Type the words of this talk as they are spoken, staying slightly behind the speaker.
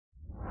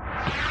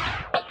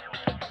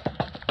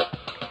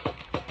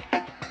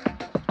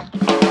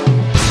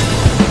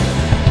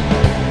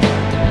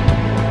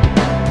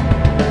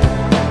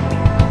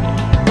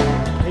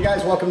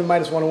welcome to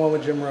Midas 101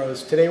 with Jim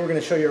Roese. Today we're going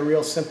to show you a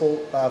real simple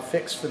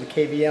fix for the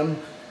KVM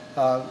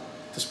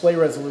display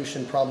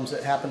resolution problems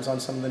that happens on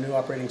some of the new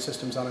operating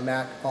systems on a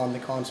Mac on the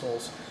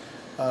consoles.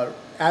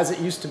 As it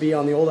used to be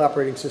on the old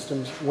operating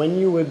systems, when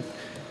you would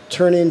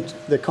turn in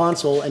the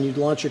console and you'd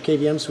launch your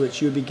KVM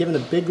switch, you would be given a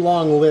big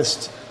long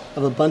list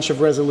of a bunch of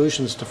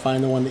resolutions to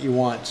find the one that you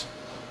want.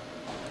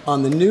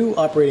 On the new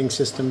operating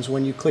systems,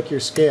 when you click your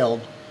scaled,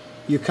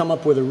 you come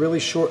up with a really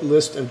short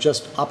list of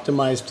just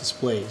optimized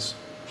displays.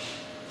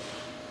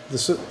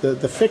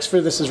 The fix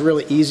for this is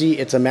really easy.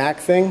 It's a Mac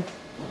thing.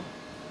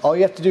 All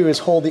you have to do is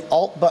hold the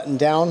Alt button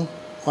down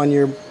on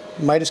your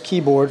Midas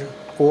keyboard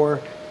or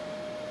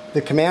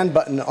the Command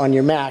button on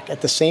your Mac.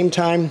 At the same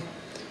time,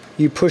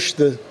 you push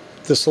the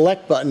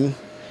Select button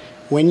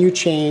when you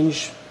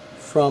change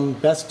from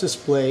Best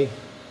Display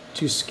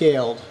to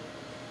Scaled,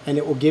 and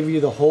it will give you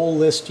the whole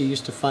list you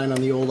used to find on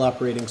the old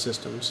operating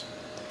systems.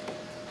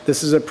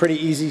 This is a pretty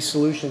easy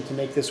solution to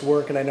make this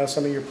work, and I know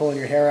some of you are pulling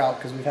your hair out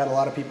because we've had a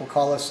lot of people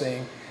call us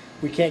saying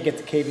we can't get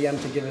the KVM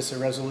to give us a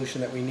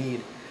resolution that we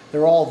need.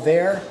 They're all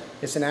there.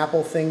 It's an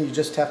Apple thing. You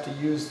just have to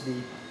use the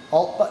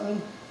Alt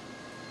button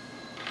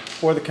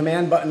or the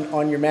Command button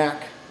on your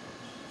Mac,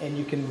 and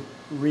you can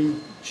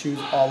re-choose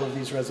all of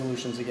these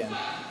resolutions again.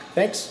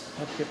 Thanks.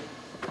 Have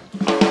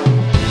a good